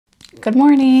Good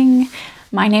morning.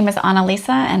 My name is Annalisa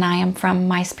and I am from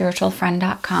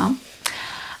myspiritualfriend.com.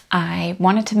 I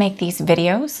wanted to make these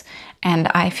videos and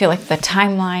I feel like the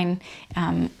timeline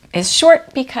is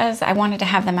short because I wanted to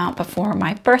have them out before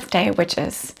my birthday, which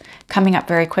is coming up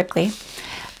very quickly.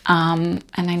 And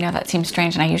I know that seems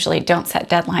strange and I usually don't set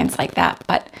deadlines like that,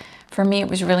 but for me it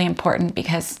was really important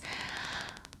because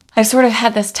I sort of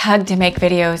had this tug to make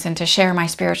videos and to share my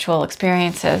spiritual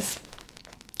experiences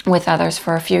with others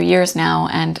for a few years now.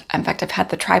 And in fact, I've had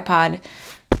the tripod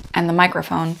and the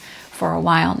microphone for a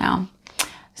while now.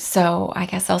 So I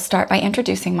guess I'll start by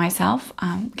introducing myself.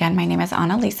 Again, my name is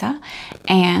Annalisa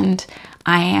and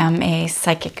I am a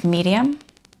psychic medium.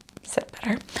 Sit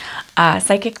better.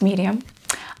 Psychic medium.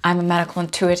 I'm a medical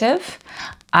intuitive.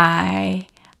 I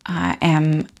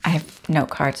have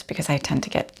note cards because I tend to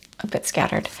get a bit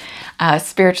scattered.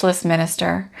 Spiritualist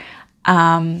minister.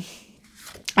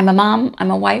 I'm a mom,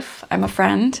 I'm a wife, I'm a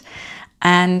friend,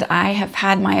 and I have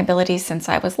had my abilities since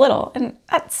I was little. And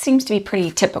that seems to be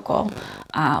pretty typical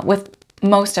with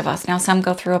most of us. Now, some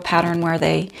go through a pattern where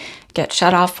they get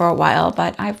shut off for a while,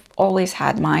 but I've always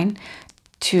had mine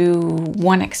to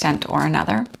one extent or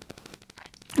another.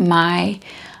 My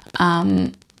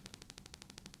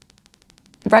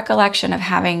recollection of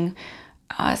having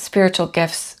spiritual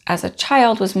gifts as a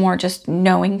child was more just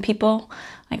knowing people,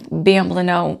 like being able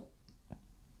to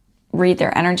read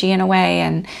their energy in a way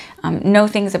and know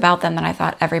things about them that I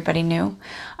thought everybody knew.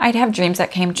 I'd have dreams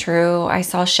that came true. I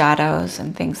saw shadows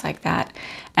and things like that.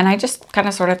 And I just kind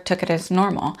of sort of took it as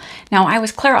normal. Now, I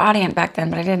was clairaudient back then,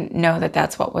 but I didn't know that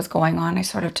that's what was going on. I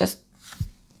sort of just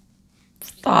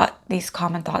thought these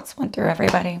common thoughts went through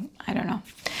everybody. I don't know.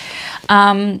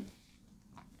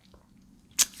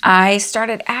 I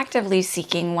started actively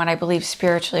seeking what I believe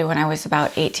spiritually when I was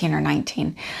about 18 or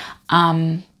 19.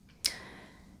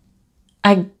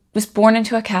 I was born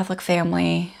into a Catholic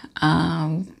family,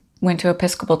 went to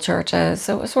Episcopal churches,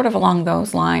 so it was sort of along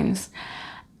those lines.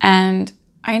 And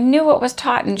I knew what was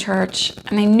taught in church,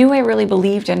 and I knew I really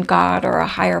believed in God or a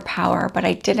higher power, but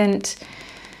I didn't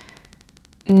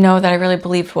know that I really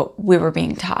believed what we were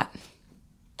being taught.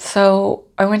 So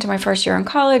I went to my first year in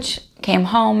college, came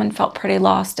home and felt pretty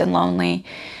lost and lonely,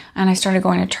 and I started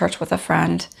going to church with a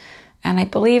friend. And I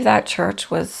believe that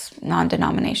church was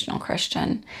non-denominational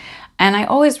Christian. And I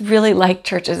always really liked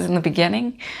churches in the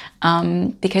beginning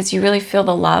because you really feel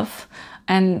the love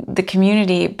and the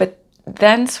community. But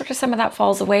then sort of some of that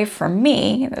falls away for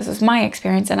me. This is my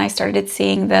experience. And I started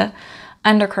seeing the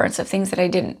undercurrents of things that I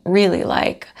didn't really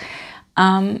like.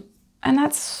 And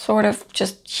that's sort of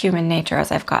just human nature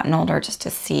as I've gotten older, just to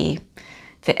see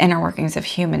the inner workings of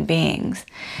human beings.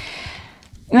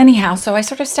 Anyhow, so I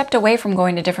sort of stepped away from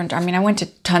going to I went to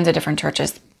tons of different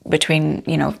churches between,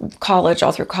 college,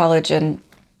 all through college and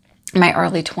my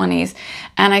early 20s.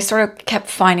 And I sort of kept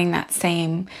finding that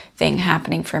same thing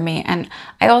happening for me. And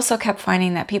I also kept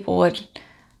finding that people would,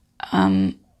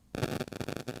 there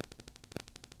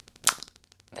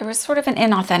was sort of an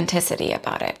inauthenticity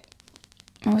about it.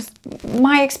 It was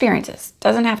my experiences.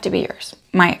 Doesn't have to be yours.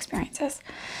 My experiences.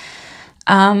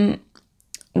 When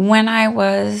I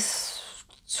was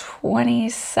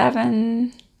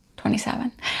 27,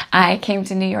 I came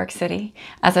to New York City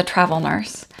as a travel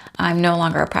nurse. I'm no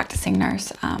longer a practicing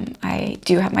nurse. I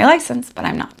do have my license, but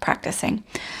I'm not practicing.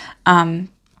 But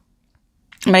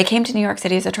I came to New York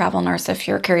City as a travel nurse. If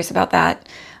you're curious about that,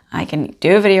 I can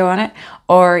do a video on it,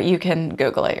 or you can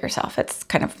Google it yourself. It's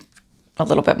kind of a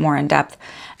little bit more in depth.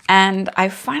 And I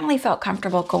finally felt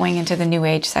comfortable going into the New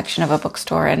Age section of a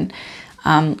bookstore and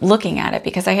looking at it,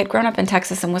 because I had grown up in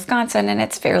Texas and Wisconsin, and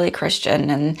it's fairly Christian,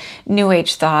 and New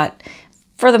Age thought,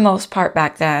 for the most part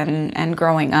back then and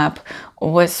growing up,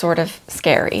 was sort of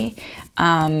scary.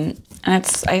 And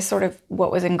it's sort of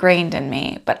what was ingrained in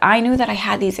me. But I knew that I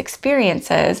had these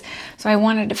experiences, so I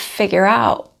wanted to figure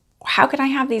out, how can I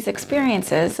have these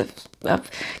experiences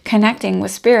of connecting with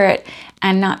spirit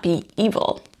and not be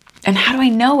evil? And how do I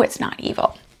know it's not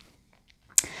evil?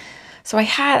 So I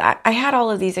had all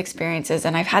of these experiences,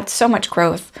 and I've had so much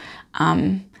growth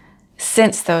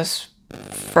since those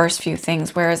first few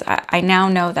things, whereas I now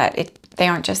know that they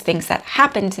aren't just things that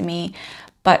happen to me,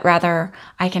 but rather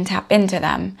I can tap into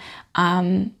them.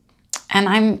 And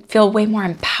I feel way more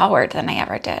empowered than I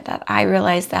ever did. That I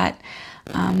realize that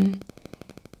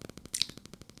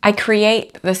I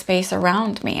create the space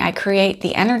around me. I create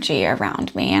the energy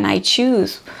around me, and I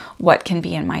choose what can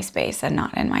be in my space and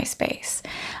not in my space.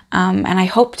 And I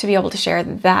hope to be able to share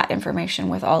that information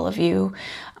with all of you.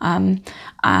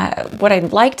 What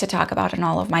I'd like to talk about in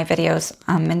all of my videos,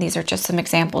 and these are just some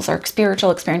examples, are spiritual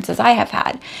experiences I have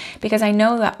had, because I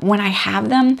know that when I have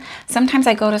them, sometimes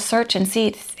I go to search and see,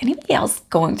 is anybody else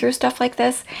going through stuff like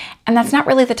this? And that's not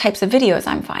really the types of videos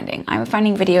I'm finding. I'm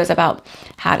finding videos about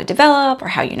how to develop, or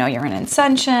how you know you're in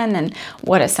ascension, and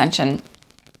what ascension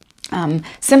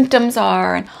symptoms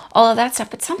are, and all of that stuff.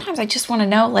 But sometimes I just want to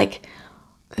know, like,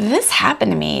 this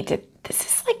happened to me. This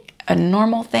is like a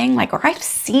normal thing, like, or I've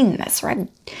seen this, or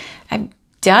I've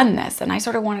done this, and I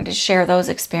sort of wanted to share those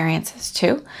experiences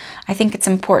too. I think it's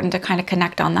important to kind of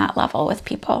connect on that level with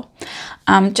people.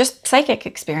 Just psychic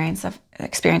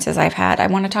experiences I've had. I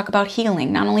want to talk about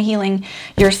healing, not only healing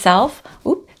yourself.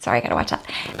 Ooh, sorry, I gotta watch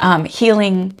that.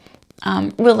 Healing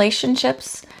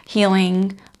relationships,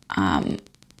 healing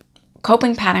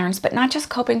coping patterns, but not just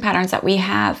coping patterns that we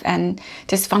have and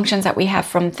dysfunctions that we have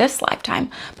from this lifetime,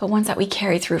 but ones that we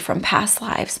carry through from past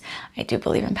lives. I do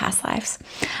believe in past lives.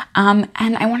 And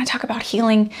I want to talk about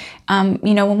healing.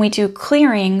 You know, when we do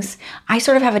clearings, I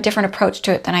sort of have a different approach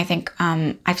to it than I think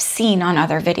I've seen on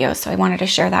other videos. So I wanted to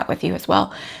share that with you as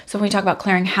well. So when we talk about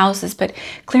clearing houses, but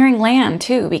clearing land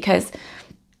too, because,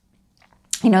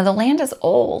 you know, the land is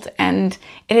old and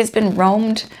it has been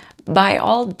roamed by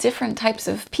all different types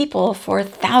of people for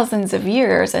thousands of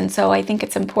years. And so I think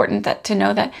it's important to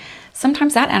know that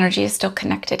sometimes that energy is still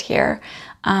connected here,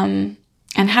 and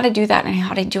how to do that, and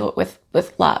how to do it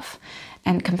with love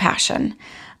and compassion.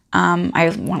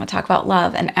 I want to talk about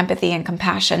love and empathy and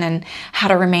compassion, and how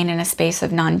to remain in a space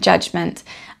of non-judgment,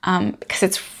 because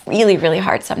it's really, really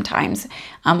hard sometimes.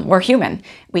 We're human.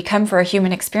 We come for a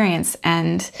human experience,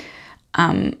 and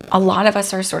a lot of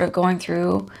us are sort of going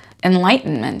through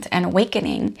enlightenment and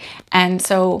awakening. And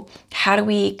so how do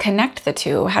we connect the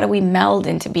two? How do we meld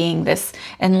into being this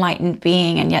enlightened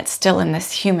being and yet still in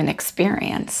this human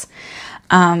experience?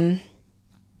 I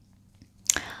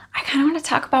kind of want to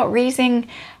talk about raising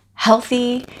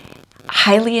healthy,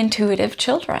 highly intuitive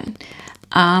children.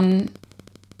 I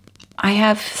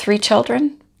have 3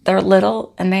 children. They're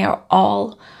little and they are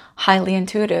all highly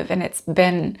intuitive, and it's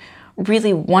been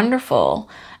really wonderful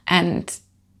and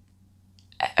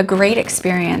a great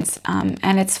experience,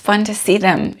 and it's fun to see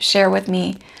them share with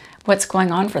me what's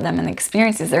going on for them and the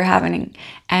experiences they're having,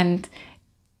 and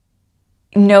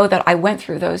know that I went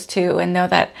through those too, and know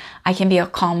that I can be a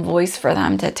calm voice for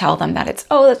them to tell them that it's,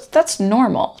 oh, that's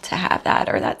normal to have that,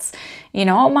 or that's, you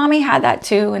know, oh, mommy had that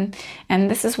too, and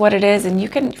this is what it is, and you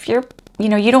can, if you're, you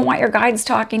know, you don't want your guides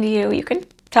talking to you, you can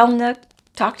tell them to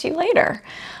talk to you later.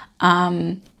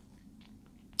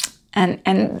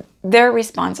 And their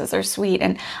responses are sweet.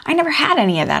 And I never had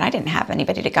any of that. I didn't have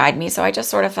anybody to guide me. So I just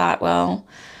sort of thought, well,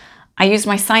 I used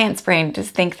my science brain to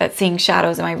think that seeing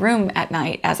shadows in my room at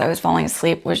night as I was falling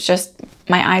asleep was just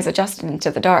my eyes adjusting to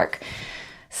the dark.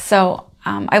 So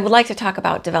I would like to talk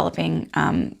about developing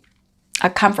a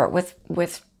comfort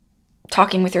with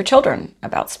talking with your children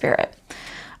about spirit.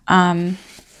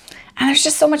 And there's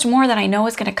just so much more that I know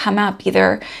is going to come up.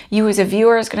 Either you as a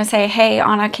viewer is going to say, hey,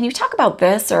 Anna, can you talk about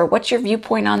this? Or what's your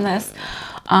viewpoint on this?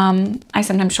 I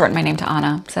sometimes shorten my name to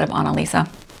Anna instead of Anna Lisa.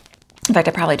 In fact,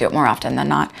 I probably do it more often than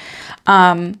not.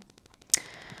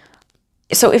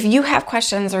 So if you have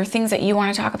questions or things that you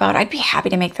want to talk about, I'd be happy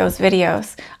to make those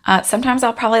videos. Sometimes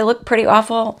I'll probably look pretty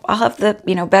awful. I'll have the,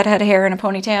 you know, bedhead hair and a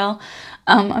ponytail.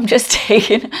 I'm just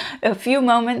taking a few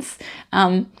moments.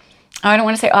 I don't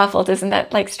want to say awful. Isn't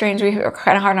that like strange? We are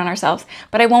kind of hard on ourselves,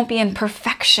 but I won't be in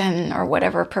perfection or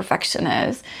whatever perfection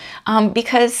is,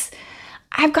 because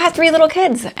I've got 3 little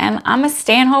kids and I'm a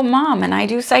stay-at-home mom, and I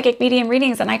do psychic medium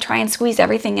readings, and I try and squeeze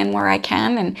everything in where I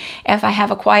can. And if I have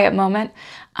a quiet moment,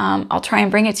 I'll try and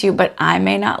bring it to you, but I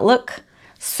may not look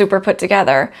super put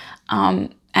together.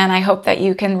 And I hope that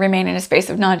you can remain in a space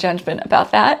of non-judgment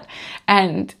about that,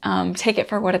 and take it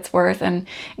for what it's worth, and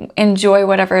enjoy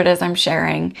whatever it is I'm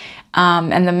sharing,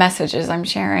 and the messages I'm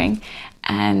sharing.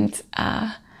 And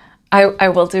I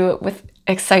will do it with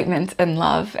excitement and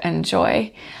love and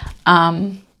joy.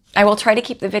 I will try to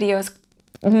keep the videos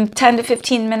 10 to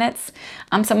 15 minutes.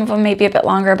 Some of them may be a bit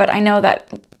longer, but I know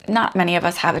that not many of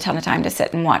us have a ton of time to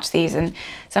sit and watch these. And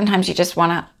sometimes you just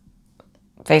want to,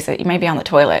 face it, you may be on the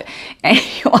toilet and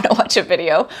you want to watch a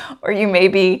video, or you may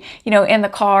be, you know, in the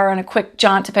car on a quick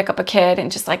jaunt to pick up a kid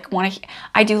and just like want to,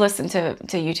 I do listen to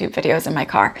YouTube videos in my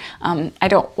car. I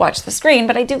don't watch the screen,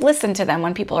 but I do listen to them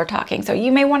when people are talking. So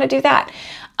you may want to do that.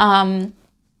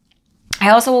 I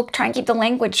also will try and keep the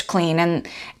language clean and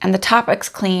the topics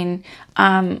clean,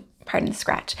 pardon the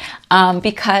scratch,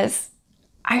 because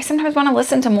I sometimes want to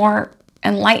listen to more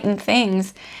enlightened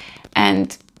things,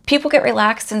 and people get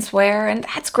relaxed and swear, and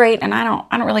that's great. And I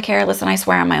don't really care. Listen, I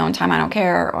swear on my own time. I don't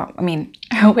care. Or, I mean,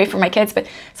 I wait for my kids, but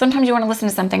sometimes you want to listen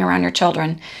to something around your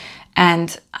children.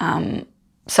 And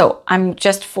so I'm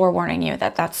just forewarning you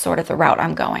that that's sort of the route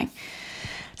I'm going.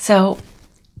 So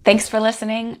thanks for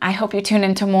listening. I hope you tune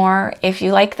into more. If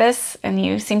you like this and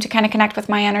you seem to kind of connect with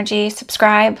my energy,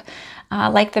 subscribe,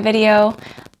 like the video,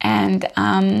 and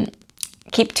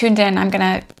keep tuned in. I'm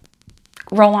going to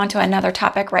roll on to another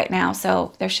topic right now,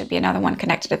 so there should be another one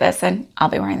connected to this, and I'll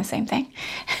be wearing the same thing.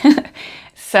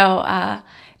 So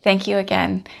thank you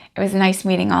again. It was nice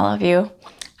meeting all of you.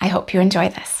 I hope you enjoy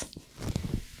this.